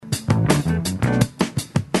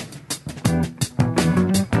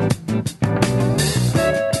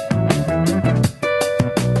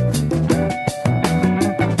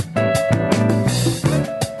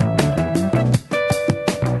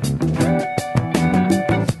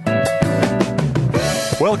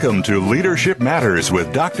Welcome to Leadership Matters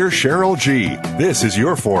with Dr. Cheryl G. This is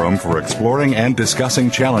your forum for exploring and discussing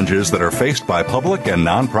challenges that are faced by public and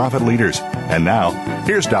nonprofit leaders. And now,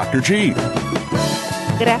 here's Dr. G.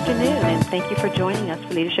 Good afternoon, and thank you for joining us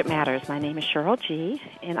for Leadership Matters. My name is Cheryl G.,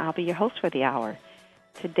 and I'll be your host for the hour.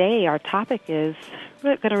 Today, our topic is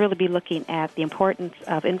we're going to really be looking at the importance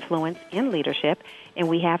of influence in leadership, and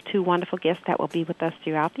we have two wonderful guests that will be with us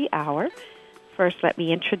throughout the hour. First, let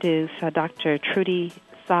me introduce Dr. Trudy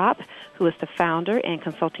Saab, who is the founder and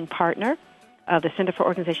consulting partner of the Center for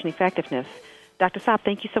Organization Effectiveness. Dr. Saab,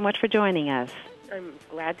 thank you so much for joining us. I'm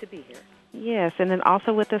glad to be here. Yes, and then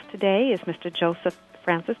also with us today is Mr. Joseph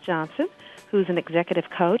Francis Johnson, who's an executive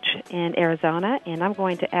coach in Arizona, and I'm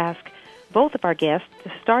going to ask both of our guests,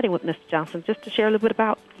 starting with Mr. Johnson, just to share a little bit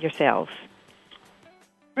about yourselves.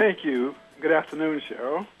 Thank you. Good afternoon,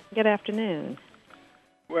 Cheryl. Good afternoon.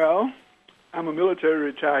 Well, I'm a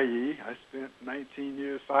military retiree. I spent 19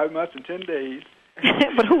 years, 5 months, and 10 days.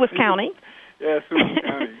 But who was counting? Yes, who was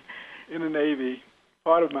counting? In the Navy.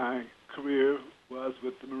 Part of my career was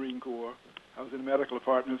with the Marine Corps. I was in the medical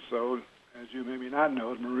department, so as you maybe not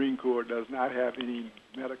know, the Marine Corps does not have any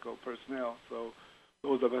medical personnel. So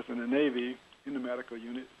those of us in the Navy, in the medical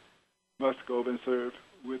unit, must go and serve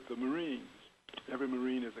with the Marines. Every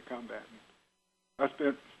Marine is a combatant. I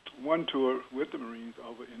spent one tour with the Marines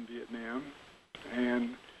over in Vietnam,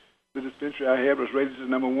 and the dispensary I had was rated as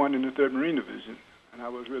number 1 in the 3rd Marine Division, and I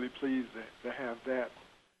was really pleased to have that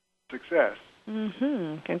success.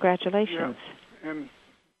 Mm-hmm. Congratulations. Yeah. And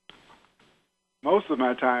most of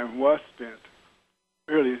my time was spent,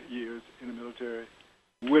 early years in the military,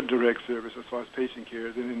 with direct service as far as patient care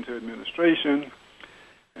and into administration.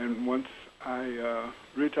 And once I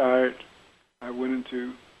retired, I went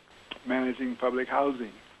into managing public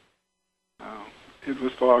housing. It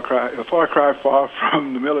was a far cry far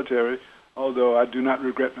from the military, although I do not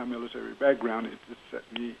regret my military background. It just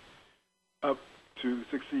set me up to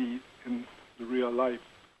succeed in the real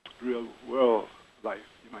world life,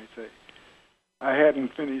 you might say. I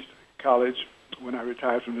hadn't finished college when I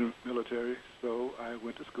retired from the military, so I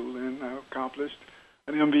went to school and I accomplished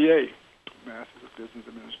an MBA, Master's of Business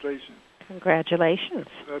Administration. Congratulations.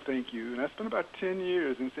 Thank you. And I spent about 10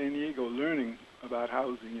 years in San Diego learning about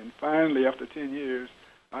housing, and finally, after 10 years,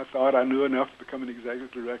 I thought I knew enough to become an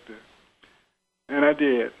executive director. And I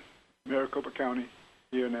did. Maricopa County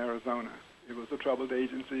here in Arizona. It was a troubled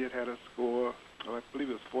agency. It had a score, I believe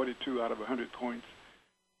it was 42 out of 100 points.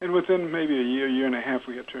 And within maybe a year and a half,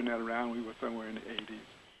 we had turned that around. We were somewhere in the 80s.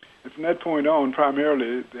 And from that point on,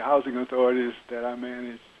 primarily, the housing authorities that I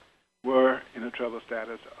managed were in a trouble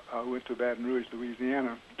status. I went to Baton Rouge,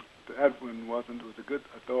 Louisiana. That one was a good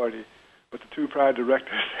authority, but the 2 prior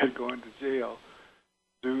directors had gone to jail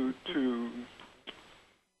due to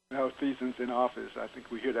malfeasance in office. I think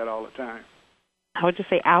we hear that all the time. How would you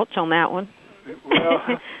say ouch on that one?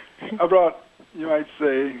 Well, I brought, you might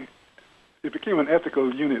say, it became an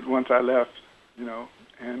ethical unit once I left,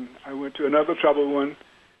 and I went to another troubled one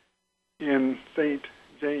in St.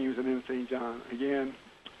 James and in St. John. Again,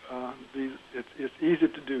 it's easy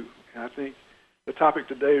to do, and I think the topic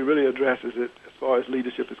today really addresses it as far as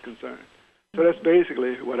leadership is concerned. So that's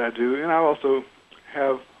basically what I do, and I also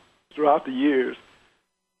have, throughout the years,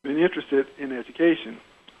 been interested in education.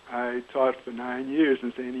 I taught for 9 years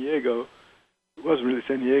in San Diego. It wasn't really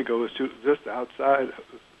San Diego, it was just outside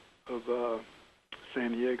of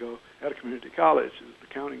San Diego at a community college. It was the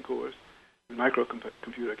accounting course,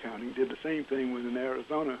 microcomputer accounting. Did the same thing in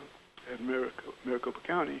Arizona at Maricopa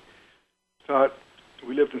County.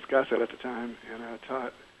 We lived in Scottsdale at the time, and I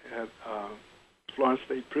taught at Florence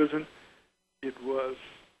State Prison. It was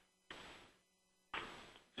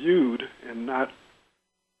viewed and not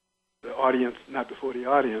before the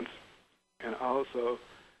audience, and also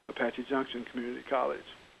Apache Junction Community College.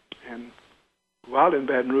 And while in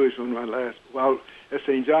Baton Rouge, while at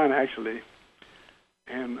St. John actually,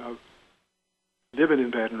 and living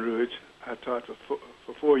in Baton Rouge, I taught for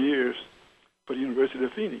 4 years for the University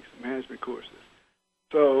of Phoenix, management courses.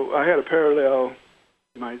 So I had a parallel,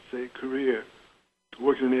 you might say, career,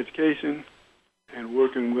 working in education and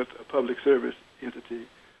working with a public service entity,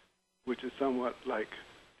 which is somewhat like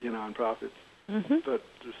the nonprofits, but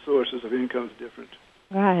the sources of income is different.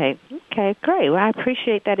 Right. Okay, great. Well, I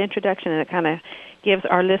appreciate that introduction, and it kind of gives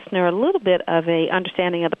our listener a little bit of a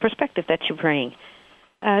understanding of the perspective that you bring.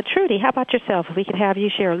 Trudy, how about yourself? If we could have you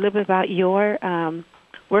share a little bit about your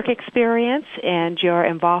work experience and your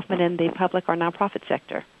involvement in the public or nonprofit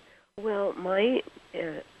sector. Well, my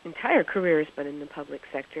entire career has been in the public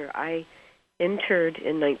sector. I entered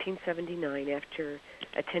in 1979 after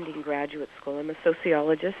attending graduate school. I'm a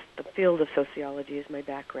sociologist. The field of sociology is my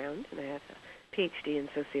background, and I have a PhD in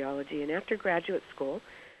sociology. And after graduate school,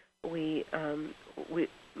 my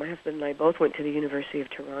husband and I both went to the University of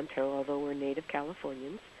Toronto, although we're native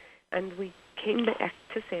Californians, and we came back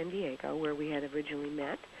to San Diego, where we had originally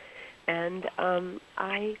met. And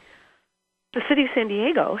the city of San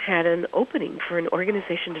Diego had an opening for an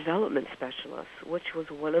organization development specialist, which was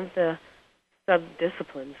one of the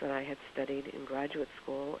sub-disciplines that I had studied in graduate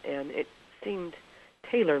school, and it seemed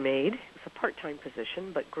tailor-made. It was a part-time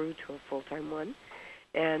position, but grew to a full-time one.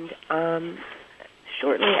 And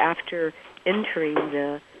shortly after entering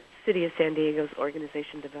the City of San Diego's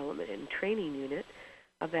Organization Development and Training Unit,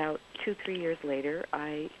 about 2-3 years later,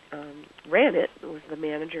 I ran it, was the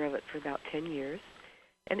manager of it for about 10 years.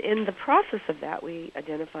 And in the process of that, we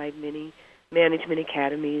identified many management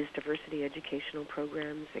academies, diversity educational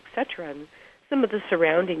programs, etc. And some of the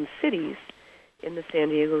surrounding cities in the San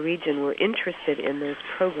Diego region were interested in those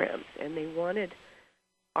programs, and they wanted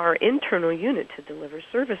our internal unit to deliver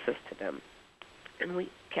services to them. And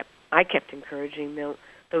I kept encouraging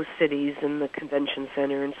those cities and the convention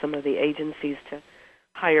center and some of the agencies to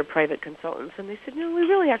hire private consultants. And they said, we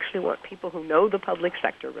really actually want people who know the public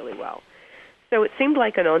sector really well. So it seemed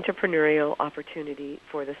like an entrepreneurial opportunity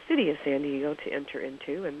for the city of San Diego to enter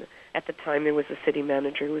into. And at the time, there was a city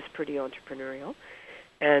manager who was pretty entrepreneurial.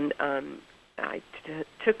 And I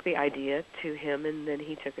took the idea to him, and then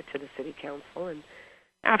he took it to the city council. And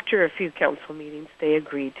after a few council meetings, they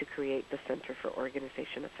agreed to create the Center for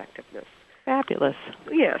Organization Effectiveness. Fabulous.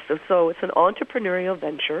 Yeah, so it's an entrepreneurial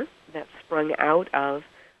venture that sprung out of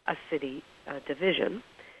a city division,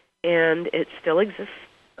 and it still exists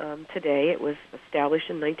today. It was established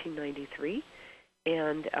in 1993,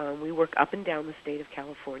 and we work up and down the state of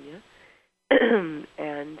California,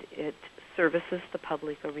 and it services the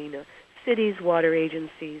public arena, cities, water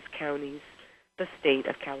agencies, counties, the state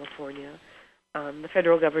of California. The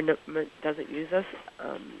federal government doesn't use us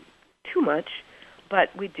too much, but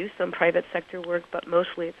we do some private sector work, but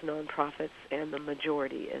mostly it's nonprofits, and the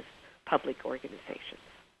majority is public organizations.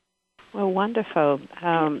 Well, wonderful.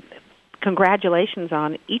 Congratulations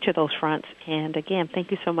on each of those fronts. And again,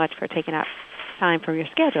 thank you so much for taking out time from your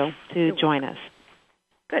schedule to join us.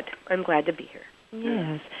 Good. I'm glad to be here.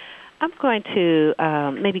 Yes. I'm going to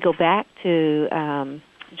maybe go back to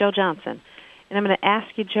Joe Johnson. And I'm going to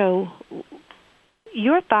ask you, Joe,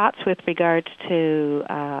 your thoughts with regards to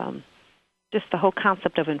just the whole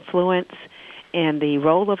concept of influence and the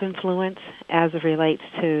role of influence as it relates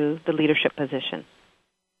to the leadership position.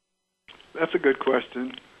 That's a good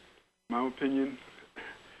question. My opinion,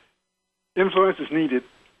 influence is needed.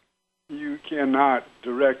 You cannot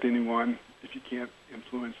direct anyone if you can't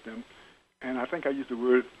influence them. And I think I used the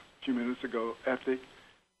word a few minutes ago, ethic.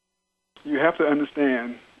 You have to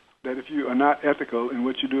understand that if you are not ethical in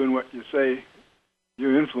what you do and what you say,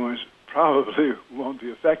 your influence probably won't be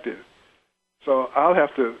effective. So I'll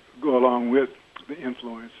have to go along with the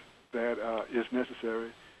influence that is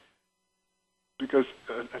necessary, because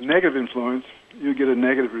a negative influence, you get a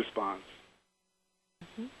negative response.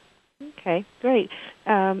 Okay, great.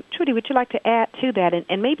 Trudy, would you like to add to that,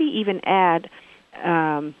 and maybe even add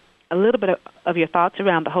a little bit of your thoughts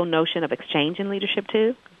around the whole notion of exchange in leadership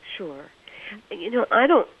too? Sure.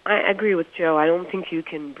 I agree with Joe. I don't think you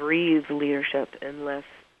can breathe leadership unless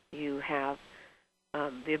you have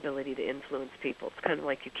the ability to influence people. It's kind of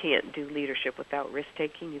like you can't do leadership without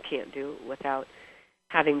risk-taking. You can't do it without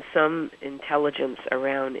having some intelligence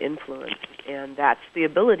around influence, and that's the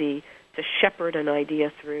ability to shepherd an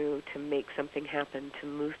idea through, to make something happen, to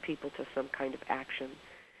move people to some kind of action.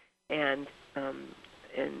 And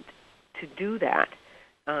to do that,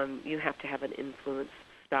 you have to have an influence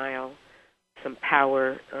style, some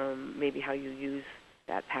power, maybe how you use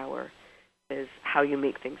that power is how you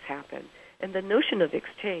make things happen. And the notion of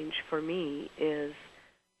exchange for me is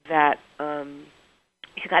that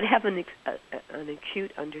you got to have an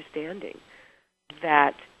acute understanding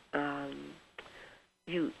that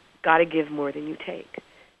you got to give more than you take.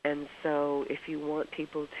 And so if you want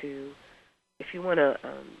to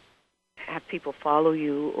have people follow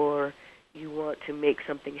you, or you want to make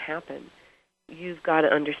something happen, you've got to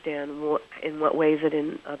understand in what ways it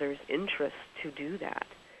in others' interests to do that.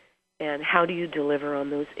 And how do you deliver on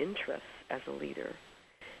those interests as a leader?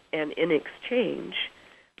 And in exchange,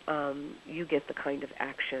 you get the kind of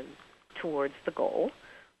action towards the goal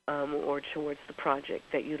or towards the project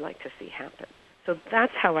that you'd like to see happen. So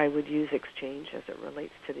that's how I would use exchange as it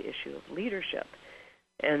relates to the issue of leadership.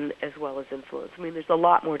 and as well as influence. I mean, there's a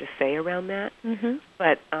lot more to say around that,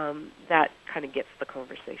 but that kind of gets the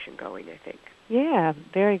conversation going, I think. Yeah,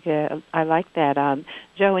 very good. I like that.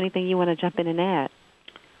 Joe, anything you want to jump in and add?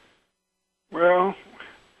 Well,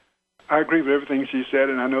 I agree with everything she said,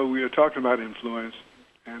 and I know we are talking about influence,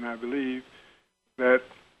 and I believe that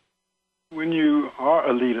when you are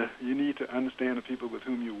a leader, you need to understand the people with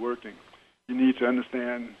whom you're working. You need to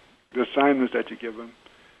understand the assignments that you give them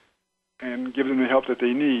and give them the help that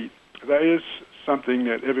they need. That is something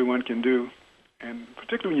that everyone can do, and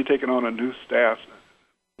particularly when you're taking on a new staff,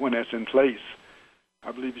 one that's in place,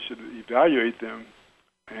 I believe you should evaluate them,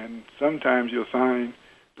 and sometimes you'll find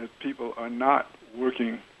that people are not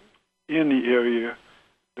working in the area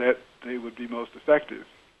that they would be most effective.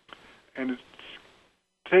 And it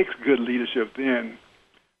takes good leadership then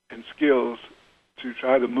and skills to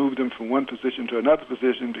try to move them from one position to another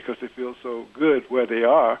position because they feel so good where they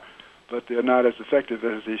are, but they're not as effective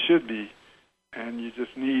as they should be. And you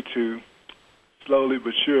just need to slowly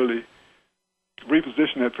but surely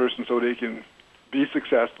reposition that person so they can be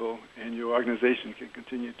successful and your organization can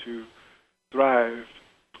continue to thrive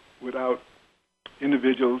without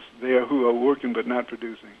individuals there who are working but not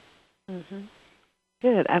producing.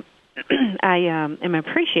 Good. I am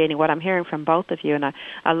appreciating what I'm hearing from both of you, and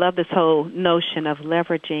I love this whole notion of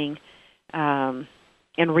leveraging and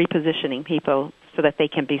repositioning people so that they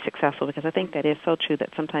can be successful, because I think that is so true that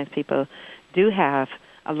sometimes people do have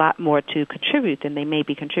a lot more to contribute than they may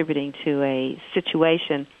be contributing to a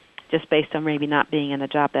situation just based on maybe not being in a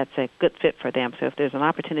job that's a good fit for them. So if there's an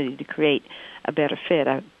opportunity to create a better fit,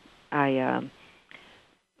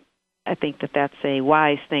 I think that that's a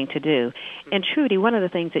wise thing to do. And Trudy, one of the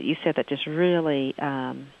things that you said that just really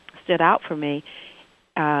stood out for me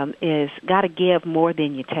is got to give more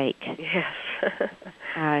than you take. Yes.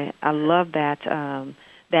 I love that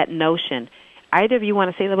that notion. Either of you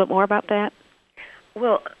want to say a little bit more about that?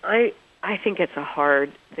 Well, I think it's a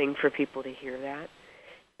hard thing for people to hear that,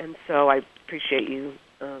 and so I appreciate you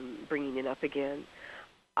bringing it up again.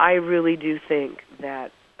 I really do think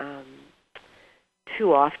that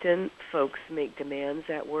too often folks make demands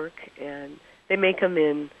at work, and they make them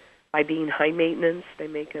in by being high maintenance. They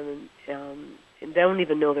make them, and they don't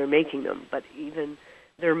even know they're making them, but even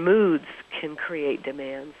their moods can create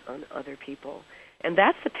demands on other people, and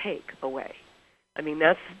that's a take away. I mean,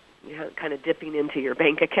 that's kind of dipping into your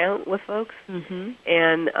bank account with folks,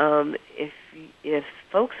 and if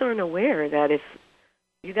folks aren't aware that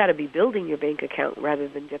you got to be building your bank account rather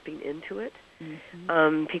than dipping into it,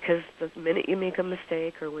 because the minute you make a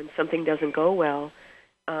mistake or when something doesn't go well,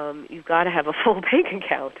 you've got to have a full bank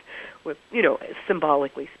account, with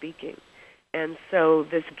symbolically speaking. And so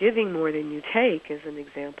this giving more than you take is an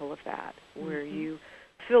example of that, where you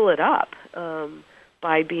fill it up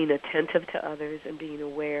by being attentive to others and being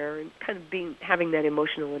aware and kind of having that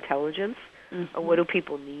emotional intelligence of what do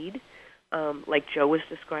people need. Like Joe was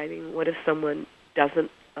describing, what if someone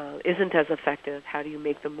isn't as effective? How do you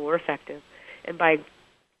make them more effective? And by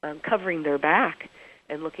covering their back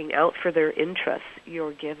and looking out for their interests,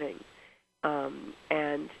 you're giving.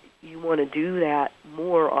 And you want to do that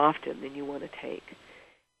more often than you want to take,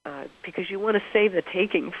 because you want to save the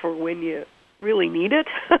taking for when you really need it.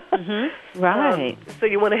 Right. So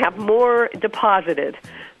you want to have more deposited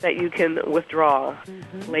that you can withdraw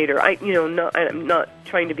later. I'm not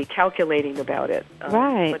trying to be calculating about it.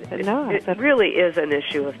 Right. But it really is an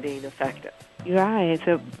issue of being effective. Right.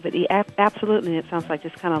 So, but absolutely, it sounds like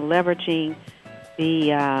just kind of leveraging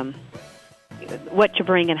the what you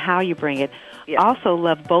bring and how you bring it. Yes. Also,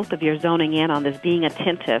 love both of your zoning in on this, being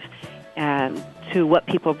attentive to what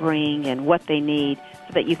people bring and what they need,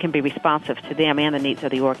 so that you can be responsive to them and the needs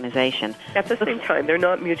of the organization. At the same time, they're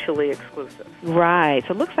not mutually exclusive. Right.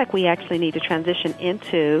 So it looks like we actually need to transition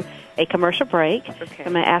into a commercial break. Okay.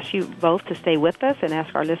 I'm going to ask you both to stay with us and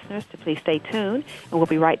ask our listeners to please stay tuned, and we'll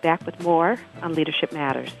be right back with more on Leadership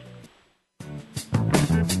Matters.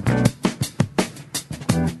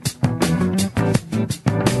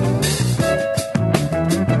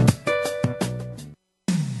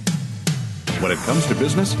 When it comes to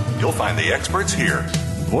business, you'll find the experts here.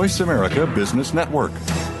 Voice America Business Network.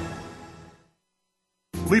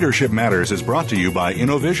 Leadership Matters is brought to you by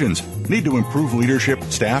Innovisions. Need to improve leadership,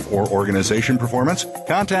 staff, or organization performance?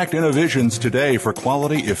 Contact Innovisions today for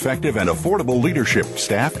quality, effective, and affordable leadership,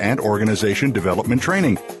 staff, and organization development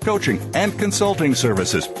training, coaching, and consulting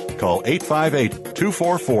services. Call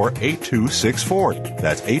 858-244-8264.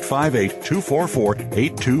 That's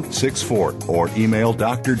 858-244-8264. Or email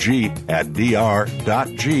Dr. G at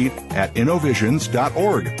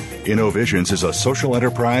dr.g@innovisions.org. InnoVisions is a social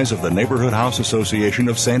enterprise of the Neighborhood House Association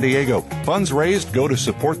of San Diego. Funds raised go to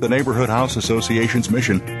support the Neighborhood House Association's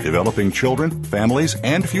mission, developing children, families,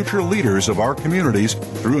 and future leaders of our communities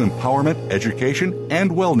through empowerment, education,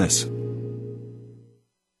 and wellness.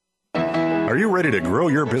 Are you ready to grow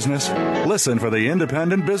your business? Listen for the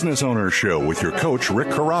Independent Business Owner Show with your coach, Rick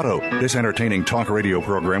Corrado. This entertaining talk radio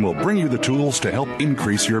program will bring you the tools to help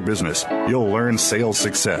increase your business. You'll learn sales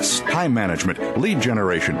success, time management, lead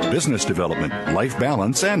generation, business development, life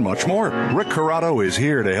balance, and much more. Rick Corrado is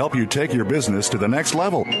here to help you take your business to the next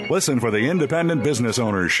level. Listen for the Independent Business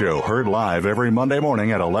Owner Show, heard live every Monday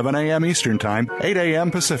morning at 11 a.m. Eastern Time, 8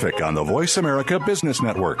 a.m. Pacific on the Voice America Business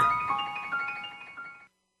Network.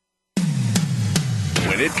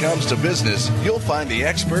 When it comes to business, you'll find the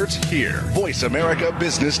experts here. Voice America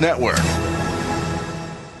Business Network.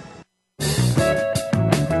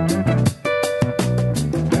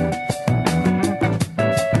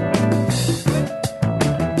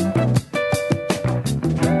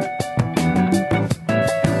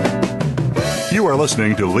 You are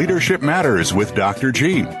listening to Leadership Matters with Dr.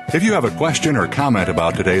 G. If you have a question or comment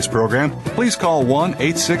about today's program, please call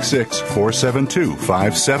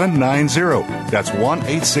 1-866-472-5790. That's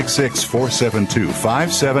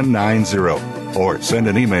 1-866-472-5790. Or send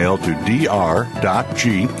an email to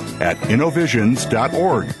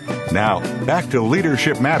dr.g@innovisions.org. Now, back to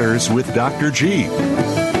Leadership Matters with Dr. G.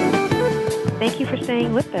 Thank you for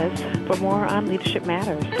staying with us for more on Leadership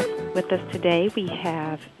Matters. With us today, we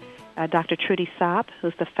have Dr. Trudy Sopp,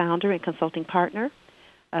 who's the founder and consulting partner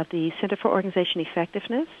of the Center for Organization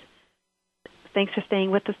Effectiveness. Thanks for staying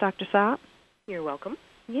with us, Dr. Sopp. You're welcome.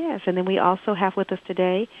 Yes, and then we also have with us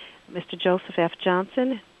today Mr. Joseph F.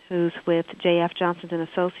 Johnson, who's with J.F. Johnson and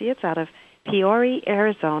Associates out of Peoria,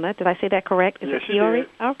 Arizona. Did I say that correct? Is yes, it Peoria? You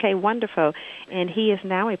did. Okay, wonderful. And he is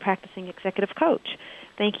now a practicing executive coach.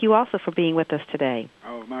 Thank you also for being with us today.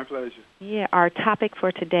 Oh, my pleasure. Yeah, our topic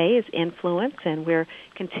for today is influence, and we're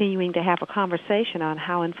continuing to have a conversation on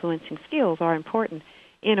how influencing skills are important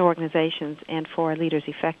in organizations and for leaders'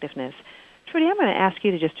 effectiveness. Trudy, I'm going to ask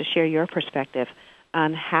you to share your perspective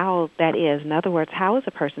on how that is. In other words, how is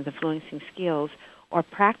a person's influencing skills or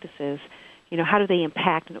practices, how do they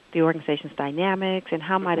impact the organization's dynamics, and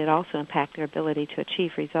how might it also impact their ability to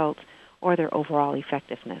achieve results or their overall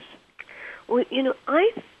effectiveness? Well,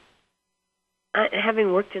 I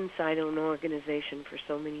having worked inside an organization for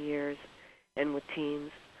so many years and with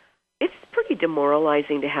teams, it's pretty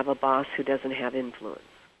demoralizing to have a boss who doesn't have influence,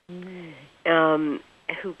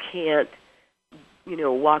 who can't,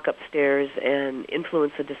 walk upstairs and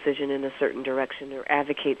influence a decision in a certain direction or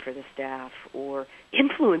advocate for the staff or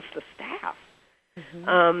influence the staff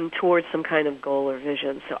towards some kind of goal or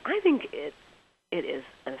vision. So I think it is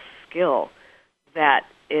a skill that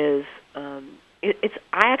is, I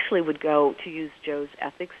actually would go to use Joe's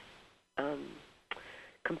ethics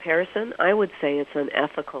comparison. I would say it's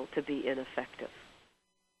unethical to be ineffective.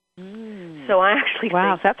 So I actually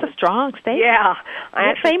think that's a strong statement. Yeah, I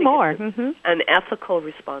actually say think more. It's an ethical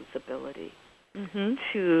responsibility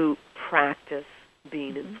to practice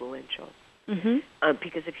being influential.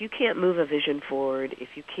 Because if you can't move a vision forward, if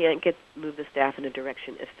you can't move the staff in a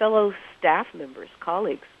direction, if fellow staff members,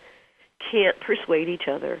 colleagues, can't persuade each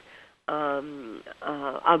other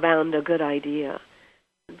about a good idea,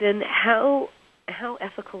 then how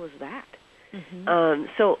ethical is that?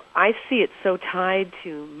 So I see it so tied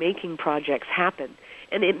to making projects happen.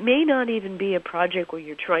 And it may not even be a project where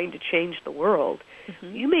you're trying to change the world.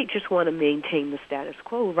 You may just want to maintain the status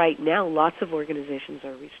quo. Right now, lots of organizations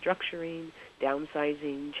are restructuring,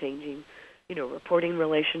 downsizing, changing, reporting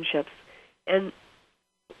relationships. And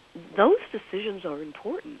those decisions are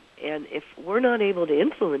important. And if we're not able to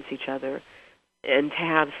influence each other and to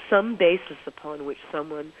have some basis upon which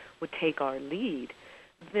someone would take our lead,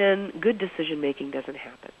 then good decision-making doesn't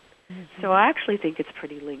happen. So I actually think it's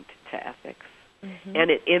pretty linked to ethics.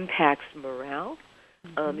 And it impacts morale.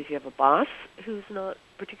 If you have a boss who's not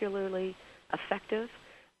particularly effective,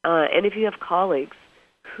 and if you have colleagues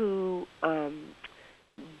who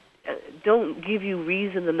don't give you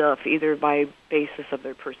reason enough, either by basis of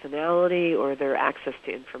their personality or their access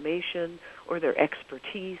to information or their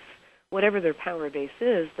expertise, whatever their power base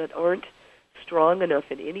is, that aren't strong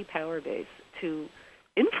enough in any power base to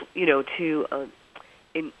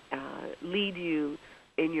lead you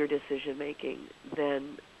in your decision making,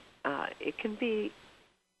 then it could be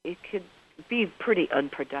pretty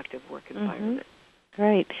unproductive work environment.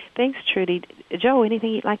 Great. Thanks, Trudy. Joe,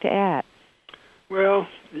 anything you'd like to add? Well,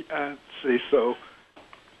 I'd say so.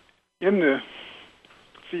 In the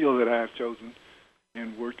field that I've chosen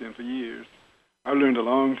and worked in for years, I learned a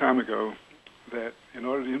long time ago that in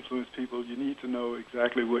order to influence people, you need to know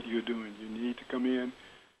exactly what you're doing. You need to come in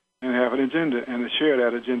and have an agenda and to share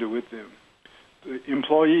that agenda with them. The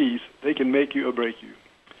employees, they can make you or break you.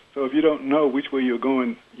 So if you don't know which way you're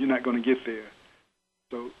going, you're not going to get there.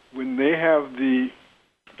 So when they have the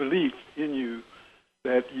belief in you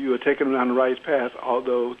that you are taking them down the right path,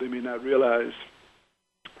 although they may not realize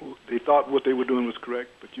they thought what they were doing was correct,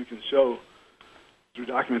 but you can show through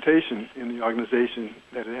documentation in the organization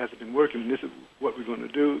that it hasn't been working, and this is what we're going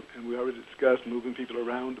to do, and we already discussed moving people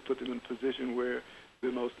around to put them in a position where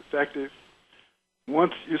they're most effective.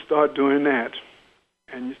 Once you start doing that,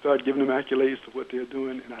 and you start giving them accolades for what they're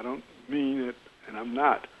doing, and I don't mean it, and I'm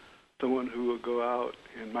not someone who will go out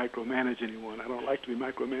and micromanage anyone. I don't like to be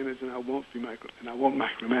micromanaged, and I won't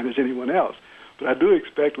micromanage anyone else. But I do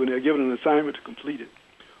expect when they're given an assignment to complete it.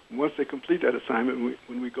 Once they complete that assignment,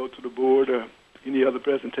 when we go to the board or any other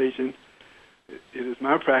presentation, it is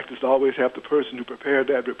my practice to always have the person who prepared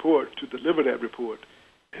that report to deliver that report.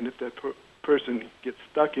 And if that person gets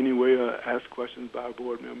stuck anywhere or asks questions by a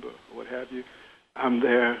board member or what have you, I'm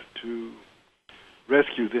there to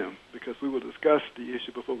rescue them, because we will discuss the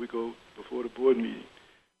issue before we go before the board meeting.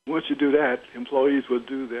 Once you do that, employees will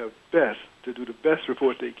do their best to do the best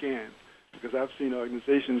report they can, because I've seen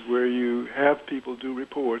organizations where you have people do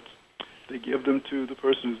reports, they give them to the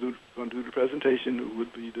person who's going to do the presentation, who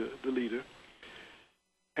would be the leader,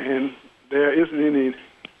 and there isn't any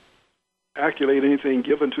accolade, anything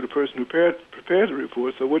given to the person who prepared the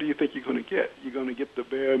report, so what do you think you're going to get? You're going to get the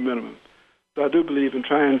bare minimum. So I do believe in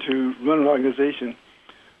trying to run an organization,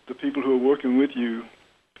 the people who are working with you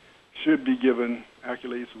should be given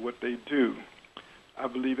accolades for what they do. I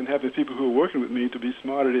believe in having people who are working with me to be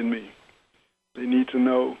smarter than me. They need to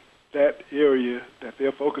know that area that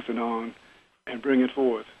they're focusing on and bring it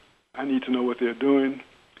forth. I need to know what they're doing.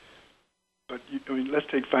 But let's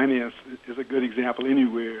take finance as a good example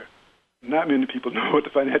anywhere. Not many people know what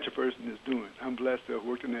the financial person is doing. I'm blessed to have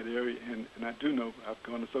worked in that area, and I do know I've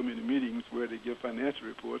gone to so many meetings where they give financial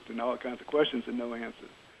reports and all kinds of questions and no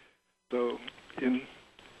answers. So in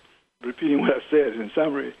repeating what I've said, in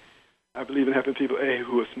summary, I believe in having people,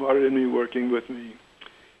 who are smarter than me working with me,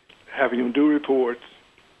 having them do reports,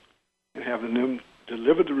 and having them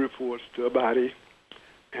deliver the reports to a body,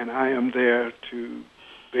 and I am there to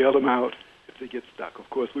bail them out if they get stuck. Of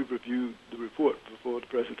course, we review the report before the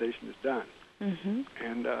presentation is done. Mm-hmm.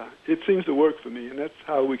 And it seems to work for me, and that's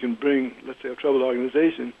how we can bring, let's say, a troubled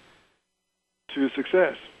organization to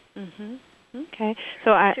success. Mm-hmm. Okay.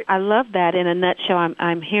 So I love that. In a nutshell,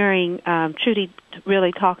 I'm hearing Trudy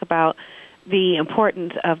really talk about the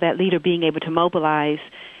importance of that leader being able to mobilize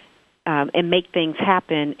and make things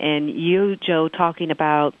happen, and you, Joe, talking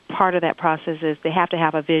about part of that process is they have to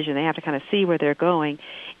have a vision. They have to kind of see where they're going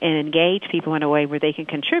and engage people in a way where they can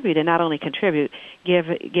contribute, and not only contribute,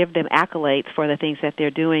 give them accolades for the things that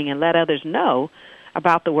they're doing and let others know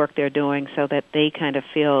about the work they're doing so that they kind of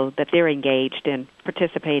feel that they're engaged and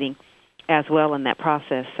participating as well in that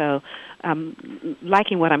process. So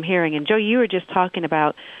liking what I'm hearing. And, Joe, you were just talking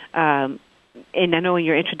about and I know in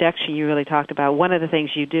your introduction you really talked about one of the things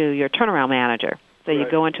you do, you're a turnaround manager. So you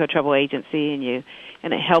go into a trouble agency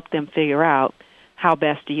and it helped them figure out how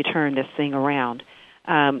best do you turn this thing around.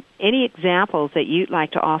 Any examples that you'd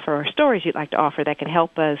like to offer or stories you'd like to offer that can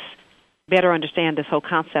help us better understand this whole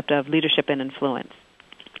concept of leadership and influence?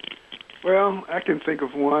 Well, I can think of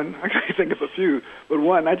one. I can think of a few. But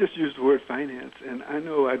one, I just used the word finance. And I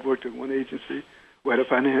know I'd worked at one agency where the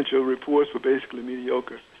financial reports were basically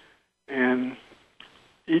mediocre. And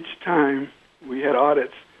each time we had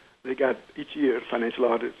audits, they got each year financial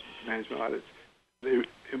audits, management audits. They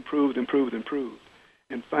improved.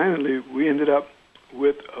 And finally, we ended up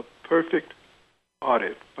with a perfect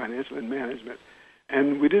audit, financial and management.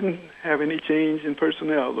 And we didn't have any change in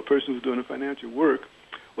personnel. The person who was doing the financial work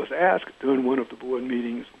was asked during one of the board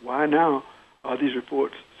meetings, why now are these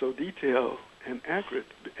reports so detailed and accurate?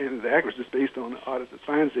 And the accuracy is based on the audit that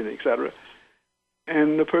finds it, et cetera.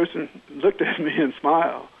 And the person looked at me and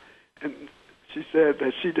smiled, and she said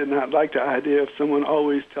that she did not like the idea of someone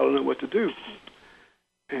always telling her what to do.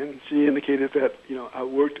 And she indicated that, I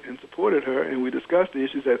worked and supported her, and we discussed the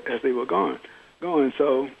issues as they were going.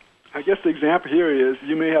 So I guess the example here is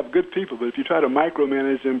you may have good people, but if you try to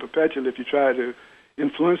micromanage them perpetually, if you try to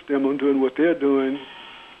influence them on doing what they're doing,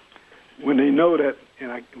 when they know that,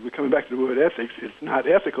 and we're coming back to the word ethics, it's not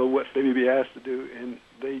ethical what they may be asked to do, and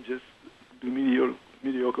they just do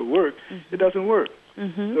mediocre work, it doesn't work.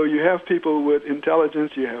 So you have people with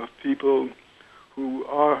intelligence, you have people who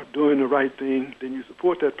are doing the right thing, then you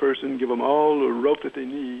support that person, give them all the rope that they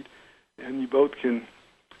need, and you both can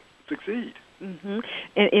succeed.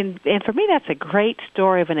 And for me, that's a great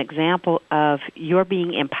story of an example of your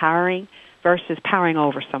being empowering versus powering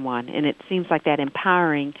over someone. And it seems like that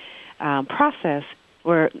empowering process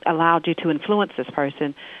allowed you to influence this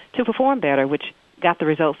person to perform better, which got the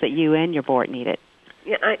results that you and your board needed.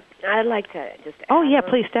 Yeah, I'd like to just add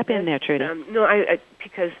please step in there, Trudy.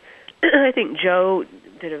 Because I think Joe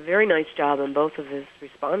did a very nice job on both of his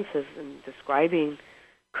responses in describing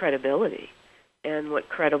credibility and what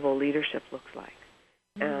credible leadership looks like,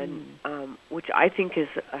 and which I think is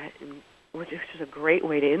a great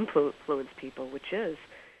way to influence people, which is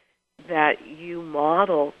that you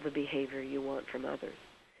model the behavior you want from others.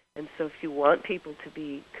 And so if you want people to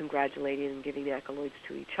be congratulating and giving accolades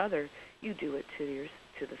to each other, you do it to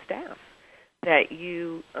the staff, that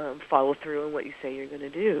you follow through on what you say you're going to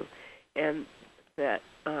do. And that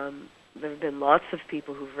there have been lots of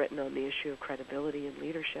people who've written on the issue of credibility and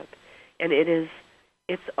leadership. And it's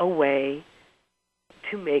a way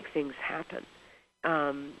to make things happen.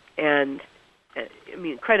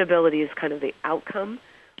 Credibility is kind of the outcome,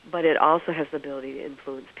 but it also has the ability to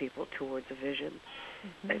influence people towards a vision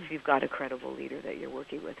if you've got a credible leader that you're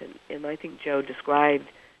working with. And I think Joe described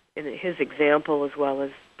in his example as well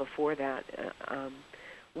as before that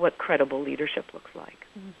what credible leadership looks like.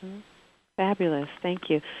 Fabulous. Thank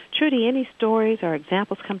you. Trudy, any stories or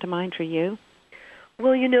examples come to mind for you?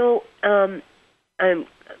 Well, I'm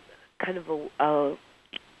kind of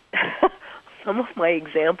some of my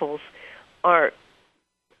examples are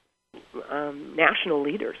national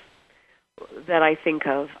leaders that I think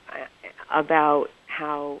of about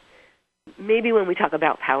how maybe when we talk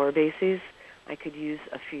about power bases, I could use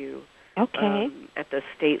a few. Okay. At the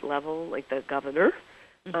state level, like the governor.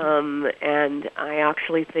 And I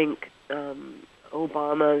actually think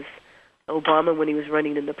Obama, when he was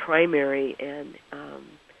running in the primary, and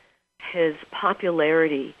his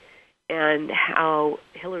popularity and how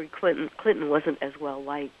Hillary Clinton wasn't as well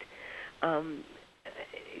liked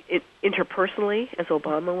interpersonally as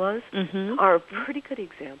Obama was, are pretty good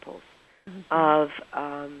examples of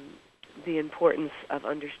the importance of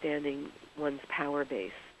understanding one's power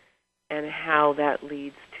base and how that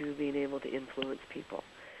leads to being able to influence people.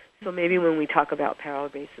 So maybe when we talk about power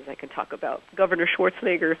bases, I can talk about Governor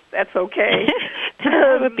Schwarzenegger. That's okay.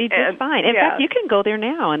 That would be just fine. In fact, you can go there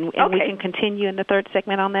now, and we can continue in the third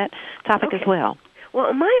segment on that topic as well.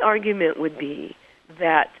 Well, my argument would be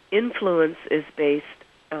that influence is based,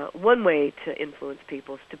 one way to influence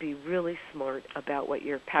people is to be really smart about what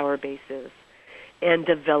your power base is and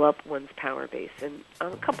develop one's power base. And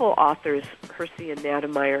a couple authors, Hersey and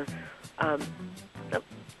Nademeyer,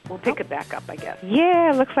 we'll pick it back up, I guess.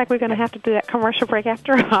 Yeah, looks like we're going to have to do that commercial break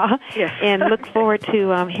after all. Yes. And look forward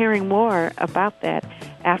to hearing more about that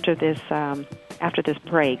after this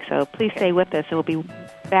break. So please stay with us, and we'll be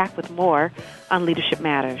back with more on Leadership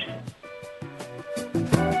Matters.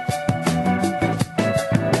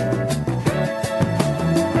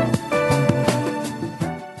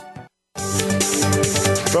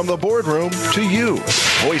 From the boardroom to you,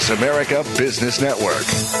 Voice America Business Network.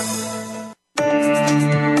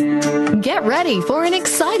 Get ready for an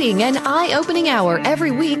exciting and eye-opening hour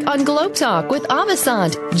every week on Globe Talk with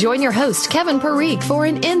Avasant. Join your host, Kevin Parikh, for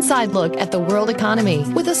an inside look at the world economy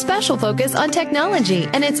with a special focus on technology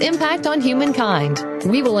and its impact on humankind.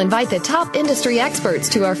 We will invite the top industry experts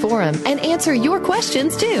to our forum and answer your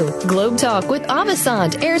questions, too. Globe Talk with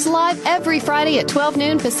Avasant airs live every Friday at 12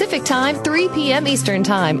 noon Pacific Time, 3 p.m. Eastern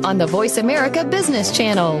Time on the Voice America Business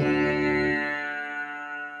Channel.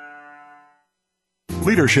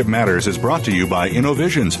 Leadership Matters is brought to you by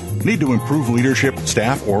InnoVisions. Need to improve leadership,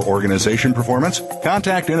 staff, or organization performance?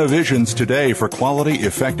 Contact InnoVisions today for quality,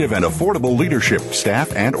 effective, and affordable leadership,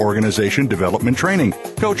 staff, and organization development training,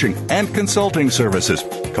 coaching, and consulting services.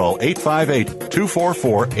 Call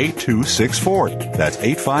 858-244-8264. That's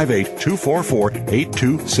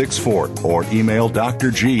 858-244-8264. Or email Dr.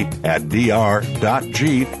 G at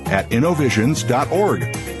dr.g@innovisions.org.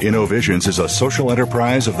 InnoVisions is a social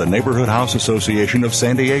enterprise of the Neighborhood House Association of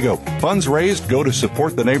San Diego. Funds raised go to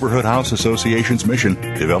support the Neighborhood House Association's mission,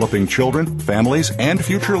 developing children, families, and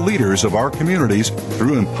future leaders of our communities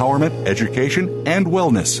through empowerment, education, and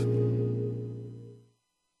wellness.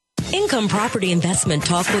 In Income Property Investment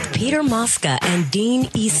Talk with Peter Mosca and Dean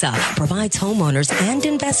Issa provides homeowners and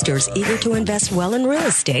investors eager to invest well in real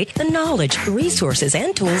estate the knowledge, resources,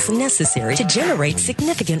 and tools necessary to generate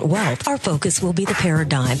significant wealth. Our focus will be the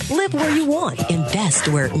paradigm. Live where you want. Invest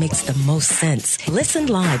where it makes the most sense. Listen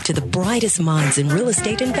live to the brightest minds in real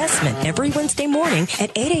estate investment every Wednesday morning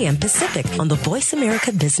at 8 a.m. Pacific on the Voice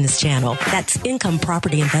America Business Channel. That's Income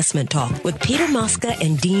Property Investment Talk with Peter Mosca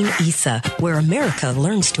and Dean Issa, where America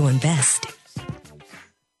learns to invest.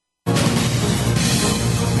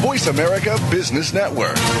 Voice America Business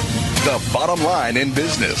Network, the bottom line in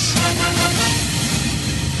business.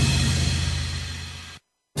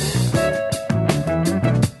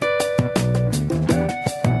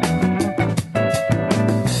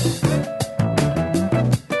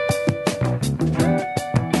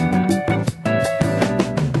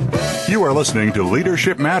 You are listening to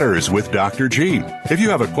Leadership Matters with Dr. G. If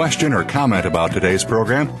you have a question or comment about today's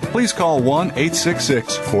program, please call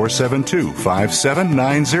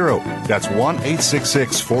 1-866-472-5790. That's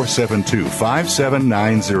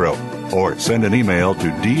 1-866-472-5790. Or send an email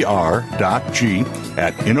to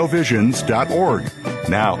dr.g@innovisions.org.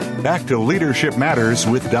 Now, back to Leadership Matters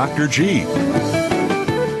with Dr. G.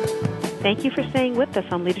 Thank you for staying with us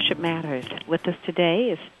on Leadership Matters. With us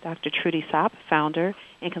today is Dr. Trudy Sopp, founder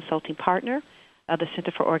and consulting partner of the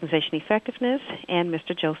Center for Organization Effectiveness, and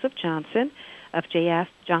Mr. Joseph Johnson of J.S.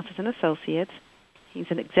 Johnson & Associates. He's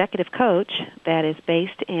an executive coach that is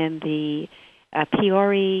based in the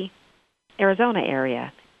Peoria, Arizona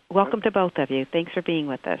area. Welcome to both of you. Thanks for being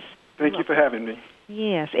with us. Thank you for having me.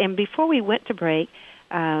 Yes, and before we went to break,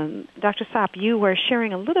 Dr. Sopp, you were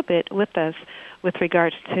sharing a little bit with us with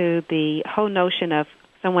regards to the whole notion of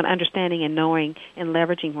someone understanding and knowing and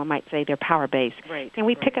leveraging, one might say, their power base. Right. Can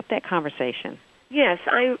we pick up that conversation? Yes,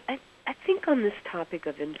 I think on this topic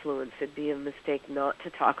of influence, it'd be a mistake not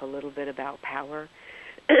to talk a little bit about power,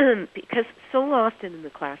 because so often in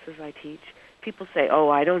the classes I teach, people say, "Oh,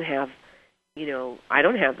 I don't have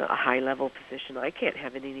a high-level position. I can't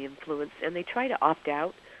have any influence," and they try to opt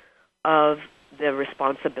out of the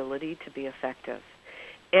responsibility to be effective.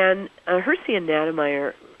 And Hersey and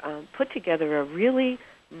Nademeyer put together a really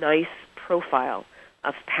nice profile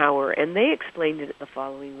of power, and they explained it the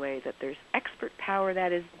following way, that there's expert power,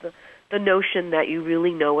 that is the notion that you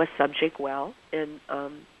really know a subject well, and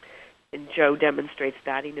Joe demonstrates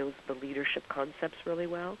that. He knows the leadership concepts really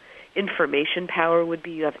well. Information power would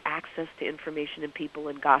be you have access to information and people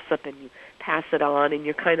and gossip, and you pass it on, and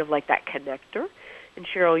you're kind of like that connector. And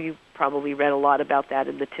Cheryl, you've probably read a lot about that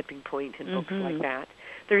in The Tipping Point and books like that.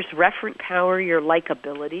 There's referent power, your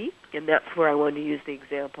likability, and that's where I wanted to use the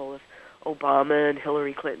example of Obama and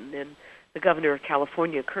Hillary Clinton and the governor of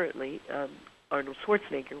California currently, Arnold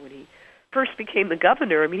Schwarzenegger, when he first became the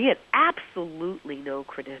governor. I mean, he had absolutely no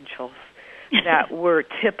credentials that were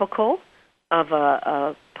typical of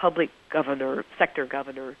a public governor, sector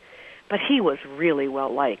governor, but he was really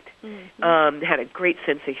well-liked. Had a great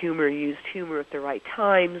sense of humor, used humor at the right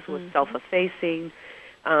times, was self-effacing,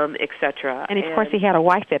 etc. And, of course, he had a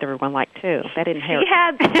wife that everyone liked, too. That didn't help. He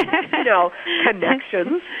had,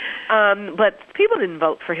 connections. But people didn't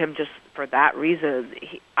vote for him just for that reason.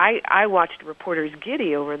 I watched reporters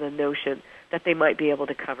giddy over the notion that they might be able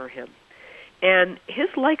to cover him. And his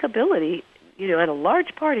likability, had a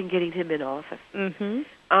large part in getting him in office.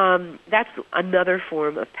 That's another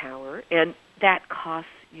form of power, and that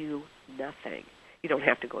costs you nothing. You don't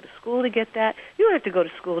have to go to school to get that. You don't have to go to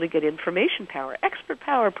school to get information power. Expert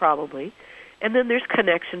power, probably. And then there's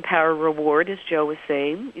connection power, reward, as Joe was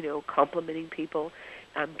saying, complimenting people,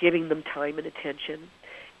 giving them time and attention,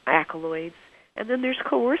 accolades. And then there's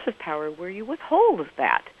coercive power, where you withhold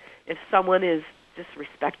that. If someone is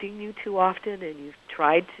disrespecting you too often and you've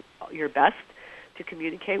tried your best to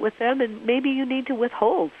communicate with them, and maybe you need to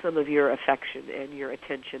withhold some of your affection and your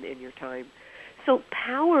attention and your time. So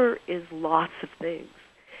power is lots of things.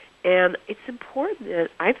 And it's important that,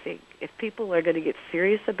 I think, if people are going to get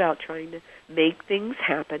serious about trying to make things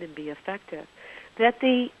happen and be effective, that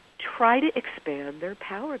they try to expand their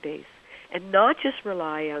power base and not just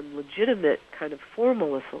rely on legitimate kind of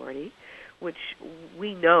formal authority, which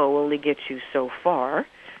we know only gets you so far.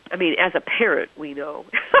 I mean, as a parent, we know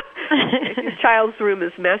if your child's room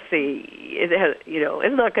is messy,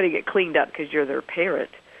 it's not going to get cleaned up because you're their parent.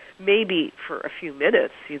 Maybe for a few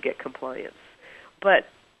minutes you get compliance. But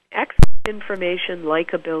excellent information,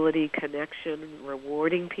 likability, connection,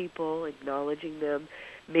 rewarding people, acknowledging them,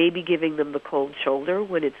 maybe giving them the cold shoulder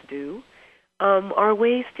when it's due, are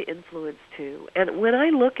ways to influence too. And when I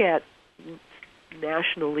look at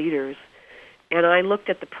national leaders, and I looked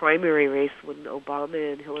at the primary race when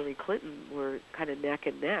Obama and Hillary Clinton were kind of neck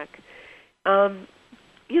and neck,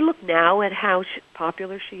 You look now at how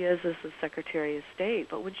popular she is as the Secretary of State,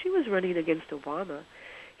 but when she was running against Obama,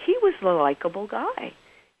 he was the likable guy.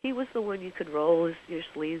 He was the one you could roll your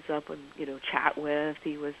sleeves up and, chat with.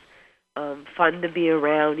 He was fun to be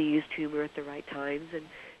around. He used humor at the right times, and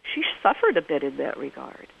she suffered a bit in that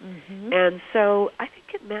regard. Mm-hmm. And so I think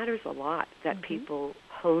it matters a lot that people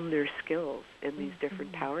hone their skills in these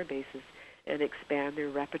different power bases and expand their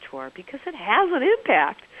repertoire, because it has an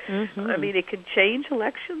impact. Mm-hmm. I mean, it can change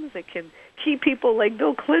elections. It can keep people like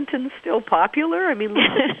Bill Clinton still popular. I mean, look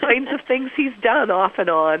at the kinds of things he's done off and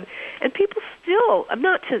on. And people still, I'm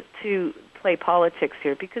not to play politics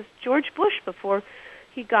here, because George Bush, before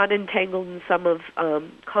he got entangled in some of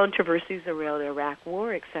controversies around Iraq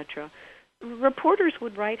War, etc., reporters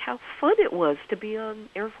would write how fun it was to be on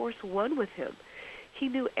Air Force One with him. He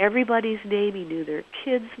knew everybody's name. He knew their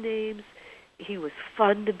kids' names. He was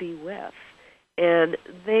fun to be with. And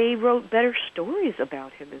they wrote better stories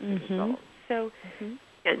about him as a result. So,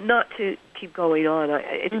 and not to keep going on,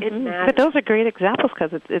 it matters. But those are great examples,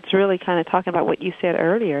 because it's really kind of talking about what you said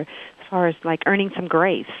earlier, as far as like earning some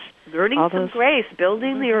grace. Learning some grace,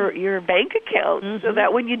 building your bank account, so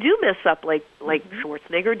that when you do mess up, like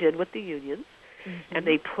Schwarzenegger did with the unions, and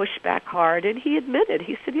they pushed back hard, and he admitted,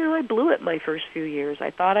 he said, I blew it my first few years.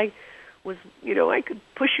 I thought I was, I could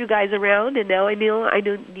push you guys around, and now I know I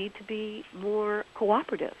don't need to be more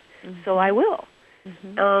cooperative, so I will.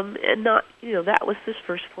 And not, that was his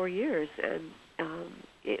first 4 years, and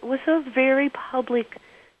it was a very public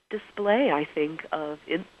display, I think, of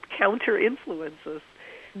counter influences,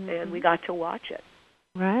 and we got to watch it.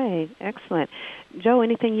 Right, excellent. Joe,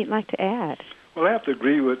 anything you'd like to add? Well, I have to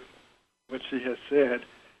agree with what she has said,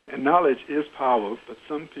 and knowledge is power, but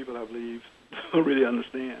some people, I believe, don't really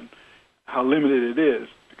understand how limited it is,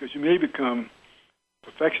 because you may become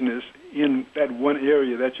perfectionist in that one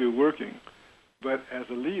area that you're working, but as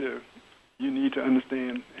a leader, you need to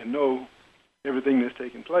understand and know everything that's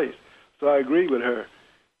taking place. So I agree with her.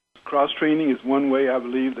 Cross-training is one way I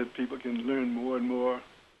believe that people can learn more and more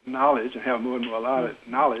knowledge and have more and more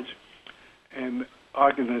knowledge, and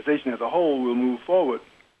organization as a whole will move forward.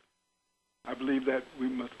 I believe that we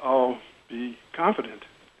must all be confident.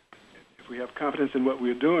 If we have confidence in what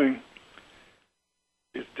we're doing,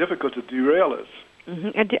 it's difficult to derail us.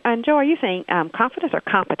 And Joe, are you saying confidence or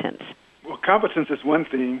competence? Well, competence is one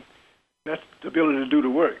thing. That's the ability to do the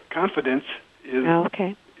work. Confidence is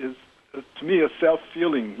to me, a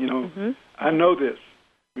self-feeling. I know this.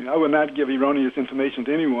 I mean, I will not give erroneous information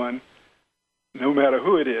to anyone, no matter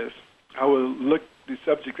who it is. I will look the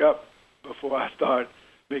subject up before I start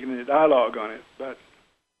making a dialogue on it. But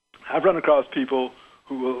I've run across people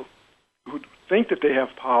who think that they have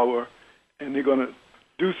power, and they're going to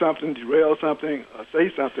do something, derail something, or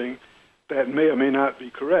say something that may or may not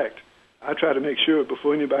be correct. I try to make sure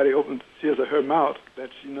before anybody opens his or her mouth that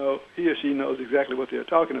he or she knows exactly what they're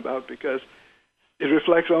talking about, because it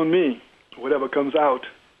reflects on me, whatever comes out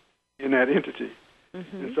in that entity.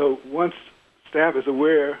 And so once staff is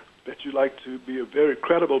aware that you like to be a very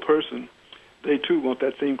credible person, they too want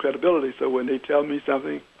that same credibility. So when they tell me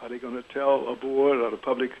something, are they going to tell a board or the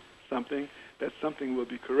public something, that something will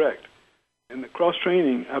be correct. And the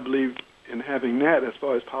cross-training, I believe, in having that as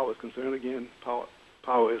far as power is concerned, again,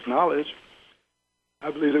 power is knowledge.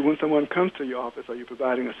 I believe that when someone comes to your office or you're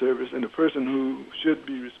providing a service and the person who should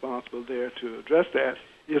be responsible there to address that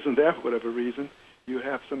isn't there for whatever reason, you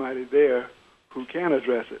have somebody there who can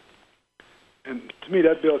address it. And to me,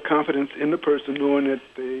 that builds confidence in the person, knowing that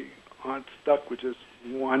they aren't stuck with just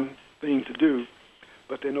one thing to do,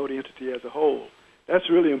 but they know the entity as a whole. That's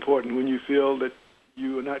really important when you feel that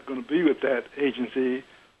you are not going to be with that agency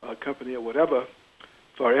or company or whatever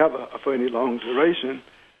forever or for any long duration,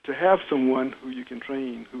 to have someone who you can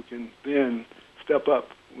train, who can then step up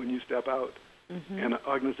when you step out, and an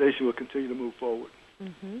organization will continue to move forward.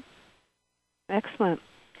 Excellent.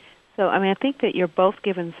 So, I think that you're both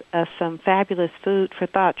giving us some fabulous food for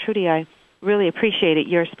thought. Trudy, I really appreciate it.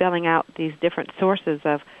 You're spelling out these different sources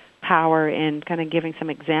of power and kind of giving some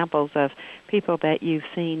examples of people that you've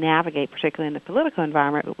seen navigate, particularly in the political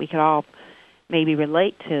environment, but we could all maybe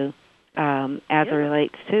relate to as it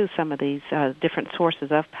relates to some of these different sources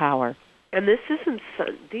of power. And this isn't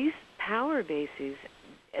these power bases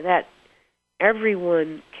that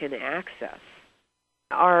everyone can access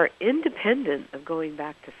are independent of going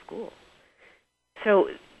back to school. So,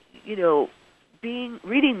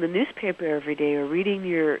 reading the newspaper every day or reading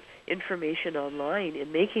your information online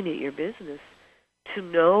and making it your business to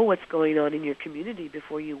know what's going on in your community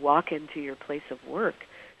before you walk into your place of work.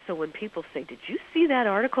 So when people say, did you see that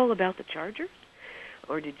article about the Chargers?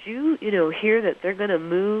 Or did you, hear that they're going to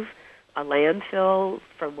move a landfill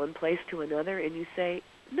from one place to another, and you say,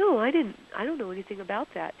 "No, I don't know anything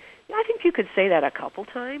about that." I think you could say that a couple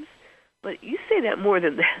times, but you say that more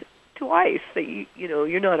than that twice, that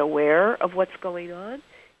you're not aware of what's going on,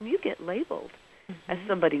 and you get labeled as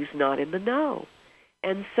somebody who's not in the know.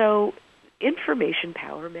 And so information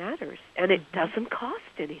power matters, and it doesn't cost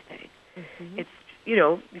anything. It's,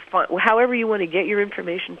 however you want to get your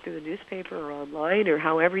information through the newspaper or online, or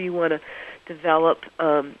however you want to develop,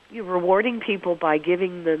 you're rewarding people by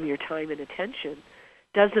giving them your time and attention,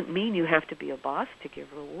 doesn't mean you have to be a boss to give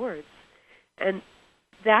rewards. And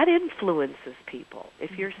that influences people.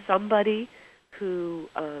 If you're somebody who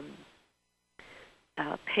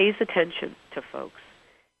pays attention to folks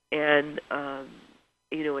and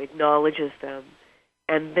acknowledges them,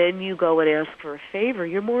 and then you go and ask for a favor,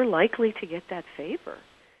 you're more likely to get that favor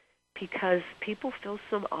because people feel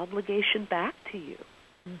some obligation back to you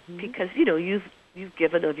because you've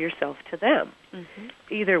given of yourself to them,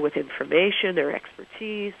 either with information or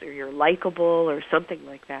expertise, or you're likable or something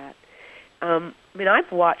like that.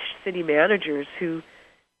 I've watched city managers who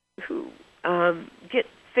get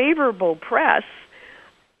favorable press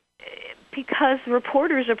because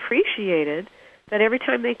reporters appreciated that every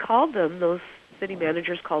time they called them, those city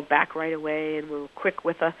managers called back right away and were quick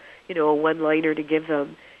with a one-liner to give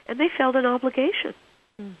them, and they felt an obligation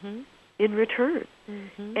in return.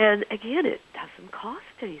 And again, it doesn't cost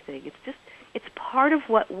anything. It's part of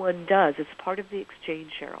what one does. It's part of the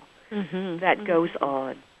exchange, Cheryl, that goes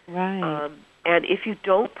on. Right. And if you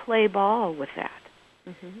don't play ball with that,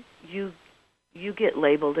 you get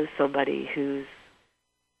labeled as somebody who's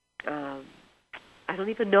I don't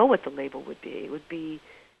even know what the label would be. It would be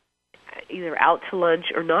either out to lunch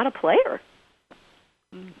or not a player.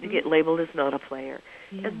 You get labeled as not a player.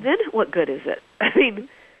 And then what good is it?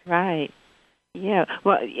 Right. Yeah.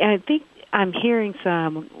 Well, I think I'm hearing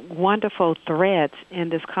some wonderful threads in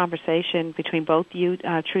this conversation between both you,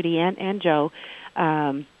 Trudy, and Joe.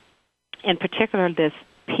 In particular, this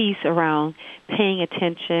piece around paying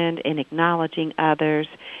attention and acknowledging others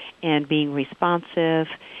and being responsive,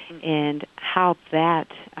 and how that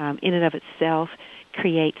in and of itself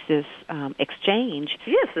creates this exchange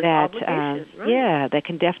that that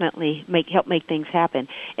can definitely help make things happen.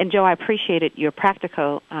 And Joe, I appreciated your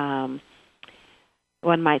practical,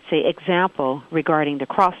 one might say, example regarding the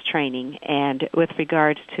cross training, and with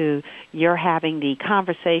regards to your having the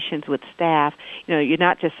conversations with staff. You're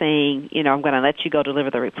not just saying, I'm going to let you go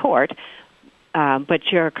deliver the report. But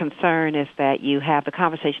your concern is that you have the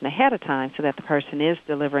conversation ahead of time so that the person is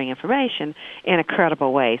delivering information in a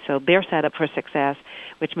credible way. So they're set up for success,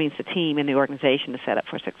 which means the team and the organization is set up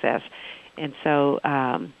for success. And so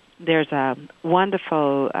there's a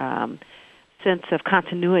wonderful sense of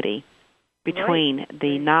continuity between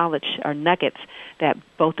the knowledge or nuggets that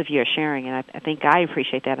both of you are sharing. And I think I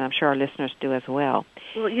appreciate that, and I'm sure our listeners do as well.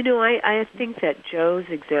 Well, I think that Joe's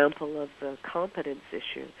example of the competence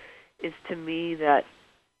issue is, to me, that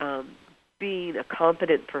being a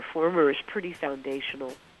competent performer is pretty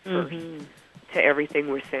foundational first to everything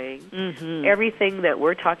we're saying. Everything that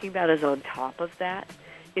we're talking about is on top of that.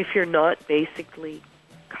 If you're not basically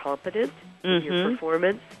competent in your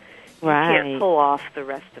performance, you can't pull off the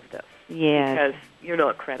rest of this because you're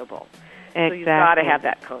not credible. Exactly. So you've got to have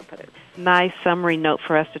that competence. Nice summary note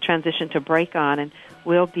for us to transition to break on, and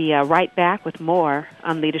we'll be right back with more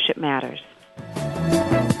on Leadership Matters.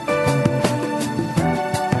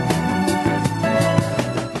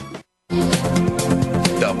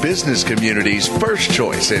 The business community's first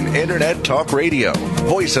choice in Internet Talk Radio.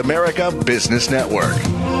 Voice America Business Network.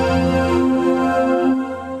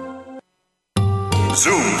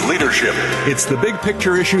 Zoom Leadership. It's the big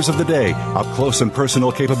picture issues of the day, up close and personal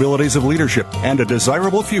capabilities of leadership, and a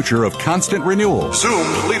desirable future of constant renewal.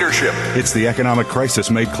 Zoom Leadership. It's the economic crisis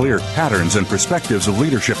made clear, patterns and perspectives of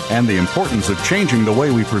leadership, and the importance of changing the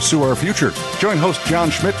way we pursue our future. Join host John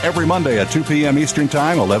Schmidt every Monday at 2 p.m. Eastern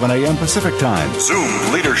Time, 11 a.m. Pacific Time.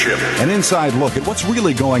 Zoom Leadership. An inside look at what's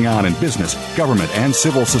really going on in business, government, and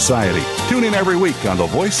civil society. Tune in every week on the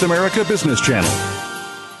Voice America Business Channel.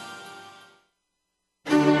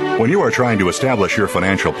 When you are trying to establish your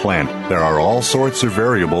financial plan, there are all sorts of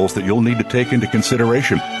variables that you'll need to take into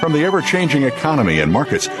consideration, from the ever-changing economy and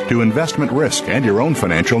markets to investment risk and your own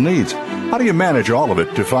financial needs. How do you manage all of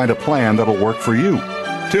it to find a plan that'll work for you?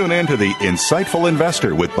 Tune in to The Insightful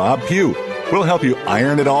Investor with Bob Pugh. We'll help you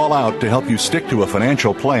iron it all out to help you stick to a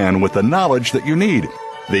financial plan with the knowledge that you need.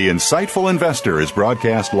 The Insightful Investor is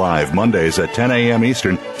broadcast live Mondays at 10 a.m.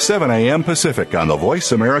 Eastern, 7 a.m. Pacific on the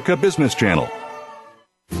Voice America Business Channel.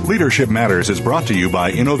 Leadership Matters is brought to you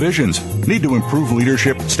by InnoVisions. Need to improve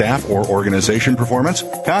leadership, staff, or organization performance?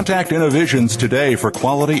 Contact InnoVisions today for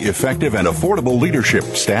quality, effective, and affordable leadership,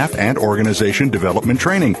 staff, and organization development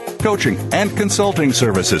training, coaching, and consulting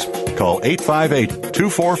services. Call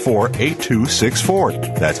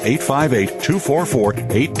 858-244-8264. That's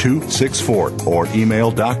 858-244-8264. Or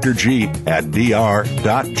email Dr. G at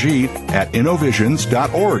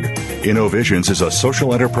dr.g@innovisions.org. InnoVisions is a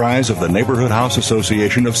social enterprise of the Neighborhood House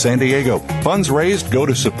Association of San Diego. Funds raised go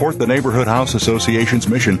to support the Neighborhood House Association's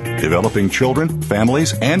mission, developing children,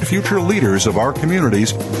 families, and future leaders of our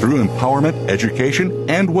communities through empowerment, education,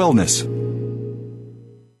 and wellness.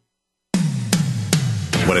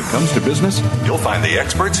 When it comes to business, you'll find the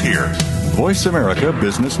experts here. Voice America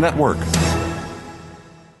Business Network.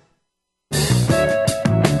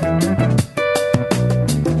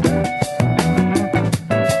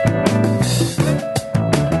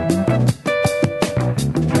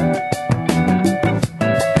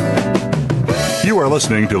 You are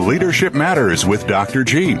listening to Leadership Matters with Dr.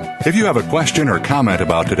 G. If you have a question or comment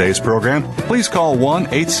about today's program, please call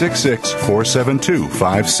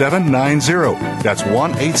 1-866-472-5790. That's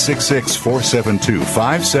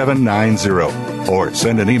 1-866-472-5790. Or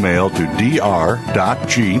send an email to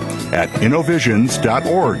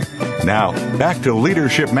dr.g@innovisions.org. Now, back to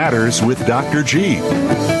Leadership Matters with Dr. G.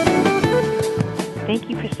 Thank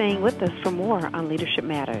you for staying with us for more on Leadership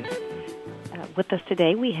Matters. With us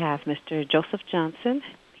today, we have Mr. Joseph Johnson.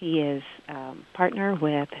 He is partner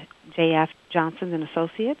with J.F. Johnson and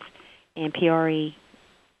Associates in Peoria,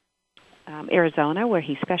 Arizona, where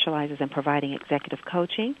he specializes in providing executive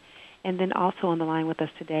coaching. And then also on the line with us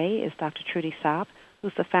today is Dr. Trudy Sapp,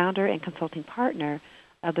 who's the founder and consulting partner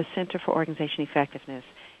of the Center for Organization Effectiveness.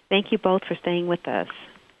 Thank you both for staying with us.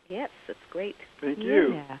 Yes, that's great. Thank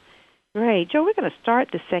you. Yeah. Great. Joe, we're going to start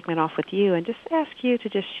this segment off with you and just ask you to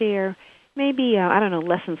just share maybe,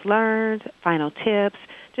 lessons learned, final tips,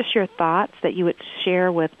 just your thoughts that you would share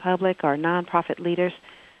with public or nonprofit leaders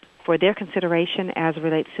for their consideration as it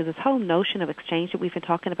relates to this whole notion of exchange that we've been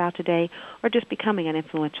talking about today, or just becoming an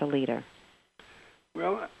influential leader.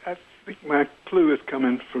 Well, I think my clue is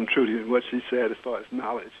coming from Trudy and what she said as far as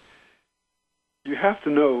knowledge. You have to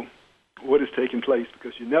know what is taking place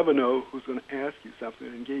because you never know who's going to ask you something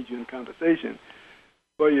and engage you in conversation.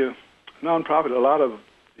 For your nonprofit, a lot of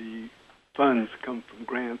the funds come from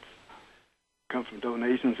grants, come from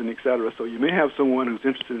donations, and et cetera. So you may have someone who's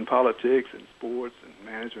interested in politics and sports and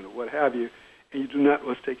management or what have you, and you do not know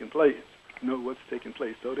what's taking place.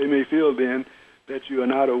 So they may feel then that you are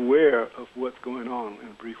not aware of what's going on, in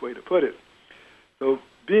a brief way to put it. So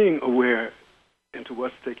being aware into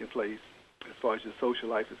what's taking place as far as your social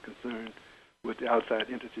life is concerned with the outside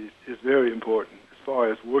entities is very important. As far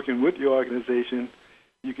as working with your organization,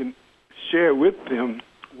 you can share with them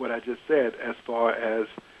what I just said as far as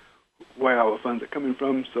where our funds are coming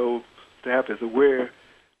from, so staff is aware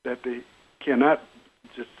that they cannot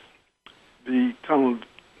just be tunnel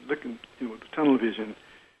vision.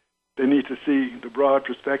 They need to see the broad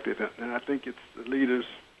perspective, and I think it's the leader's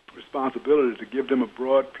responsibility to give them a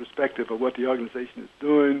broad perspective of what the organization is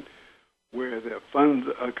doing, where their funds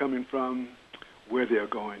are coming from, where they're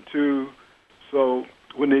going to. So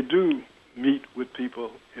when they do meet with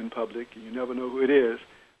people in public, and you never know who it is,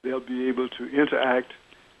 they'll be able to interact,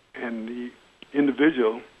 and the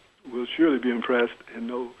individual will surely be impressed and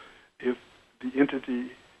know if the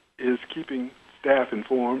entity is keeping staff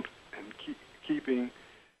informed and keeping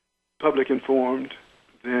public informed,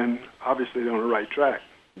 then obviously they're on the right track.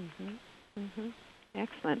 Mm-hmm. Mm-hmm.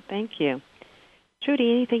 Excellent. Thank you.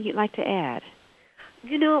 Trudy, anything you'd like to add?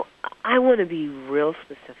 I want to be real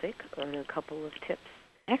specific on a couple of tips.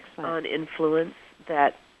 Excellent. On influence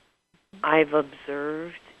that I've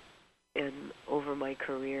observed over my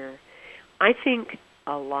career. I think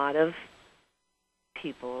a lot of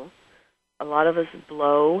us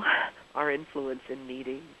blow our influence in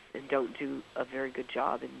meetings and don't do a very good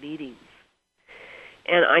job in meetings.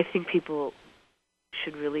 And I think people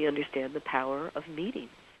should really understand the power of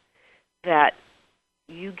meetings, that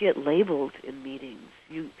you get labeled in meetings.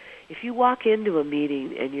 If you walk into a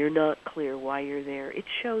meeting and you're not clear why you're there, it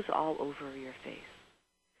shows all over your face.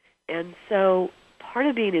 And so part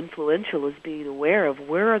of being influential is being aware of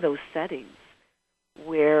where are those settings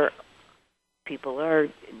where people are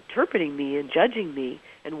interpreting me and judging me,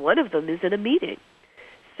 and one of them is in a meeting.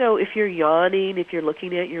 So if you're yawning, if you're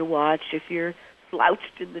looking at your watch, if you're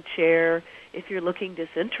slouched in the chair, if you're looking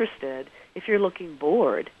disinterested, if you're looking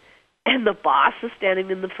bored, and the boss is standing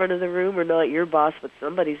in the front of the room, or not your boss, but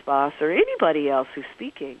somebody's boss, or anybody else who's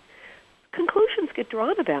speaking, conclusions get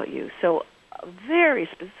drawn about you. So very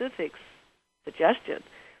specific suggestion,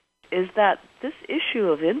 is that this issue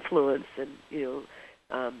of influence and,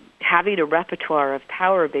 having a repertoire of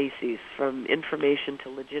power bases from information to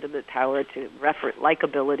legitimate power to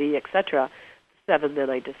likability, etc., 7 that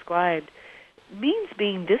I described, means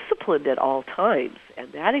being disciplined at all times,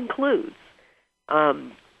 and that includes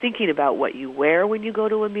thinking about what you wear when you go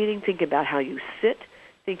to a meeting, thinking about how you sit,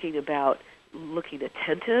 thinking about looking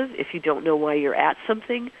attentive. If you don't know why you're at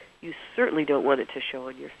something, you certainly don't want it to show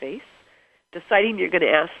on your face. Deciding you're going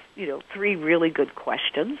to ask, 3 really good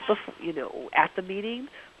questions before, at the meeting.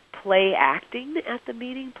 Play acting at the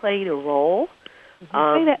meeting, playing a role. Say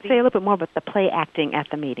a little bit more about the play acting at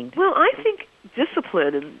the meeting. Well, I think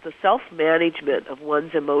discipline and the self-management of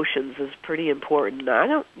one's emotions is pretty important. I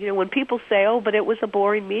don't, when people say, "Oh, but it was a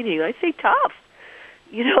boring meeting," I say, tough.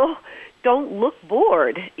 Don't look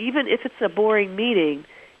bored. Even if it's a boring meeting,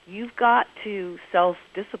 you've got to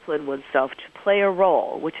self-discipline oneself to play a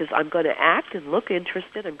role, which is I'm going to act and look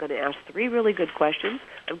interested. I'm going to ask 3 really good questions.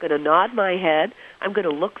 I'm going to nod my head. I'm going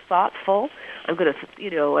to look thoughtful. I'm going to,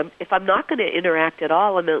 if I'm not going to interact at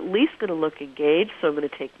all, I'm at least going to look engaged, so I'm going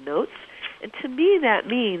to take notes. And to me, that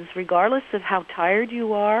means, regardless of how tired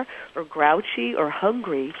you are or grouchy or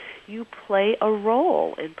hungry, you play a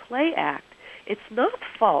role and play act. It's not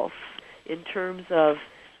false in terms of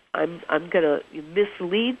I'm going to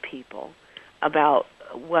mislead people about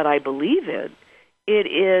what I believe in. It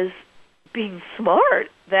is being smart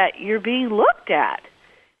that you're being looked at.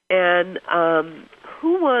 And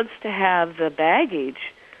who wants to have the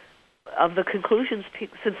baggage of the conclusions,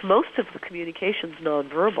 since most of the communication is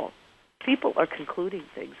nonverbal? People are concluding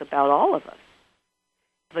things about all of us.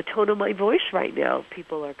 The tone of my voice right now,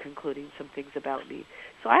 people are concluding some things about me.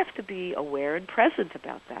 So I have to be aware and present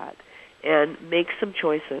about that and make some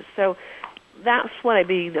choices. So that's what I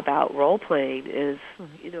mean about role-playing is,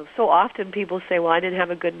 so often people say, well, I didn't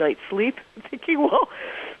have a good night's sleep. I'm thinking, well,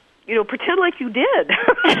 pretend like you did.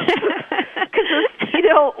 Because,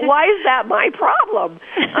 why is that my problem?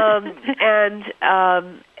 And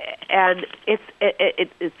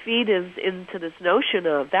it feeds into this notion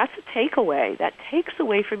of that's a takeaway. That takes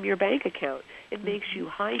away from your bank account. It makes you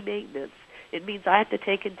high maintenance. It means I have to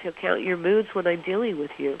take into account your moods when I'm dealing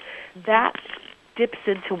with you. That dips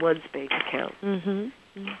into one's bank account.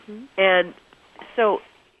 And so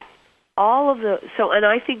and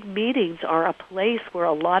I think meetings are a place where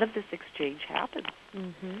a lot of this exchange happens.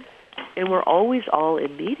 And we're always all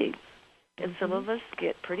in meetings. And some of us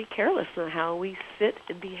get pretty careless on how we sit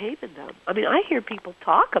and behave in them. I mean, I hear people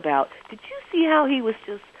talk about, did you see how he was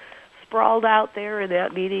just sprawled out there in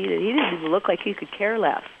that meeting, and he didn't even look like he could care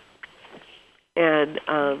less. And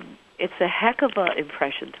it's a heck of an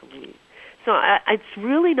impression to leave. So it's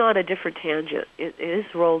really not a different tangent. It is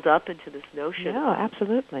rolled up into this notion. No,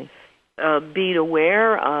 absolutely. Being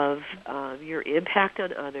aware of your impact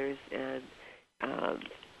on others, and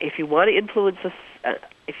if you want to influence us,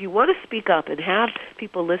 if you want to speak up and have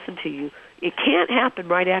people listen to you, it can't happen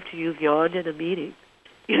right after you've yawned in a meeting,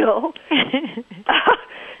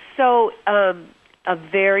 So a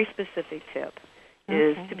very specific tip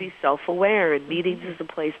is to be self-aware, and meetings is a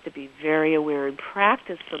place to be very aware and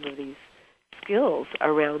practice some of these skills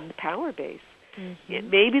around the power base. It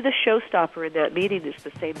may be the showstopper in that meeting is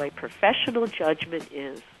to say, my professional judgment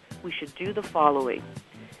is we should do the following.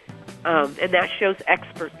 And that shows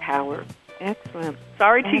expert power. Excellent.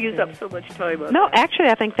 Sorry to use up so much time on that. No, actually,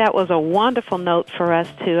 I think that was a wonderful note for us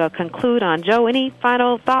to conclude on. Joe, any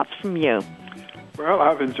final thoughts from you? Well,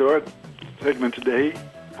 I've enjoyed the segment today.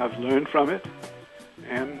 I've learned from it,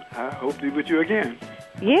 and I hope to be with you again.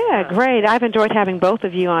 Yeah, great. I've enjoyed having both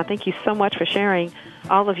of you on. Thank you so much for sharing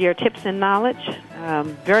all of your tips and knowledge.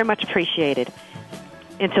 Very much appreciated.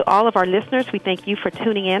 And to all of our listeners, we thank you for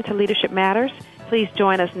tuning in to Leadership Matters. Please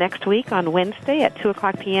join us next week on Wednesday at 2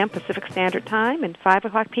 o'clock p.m. Pacific Standard Time and 5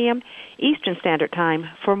 o'clock p.m. Eastern Standard Time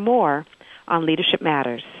for more on Leadership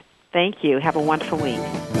Matters. Thank you. Have a wonderful week.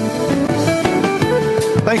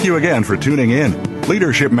 Thank you again for tuning in.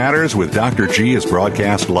 Leadership Matters with Dr. G is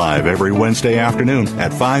broadcast live every Wednesday afternoon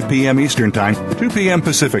at 5 p.m. Eastern Time, 2 p.m.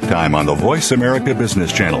 Pacific Time on the Voice America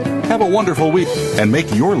Business Channel. Have a wonderful week and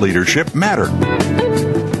make your leadership matter.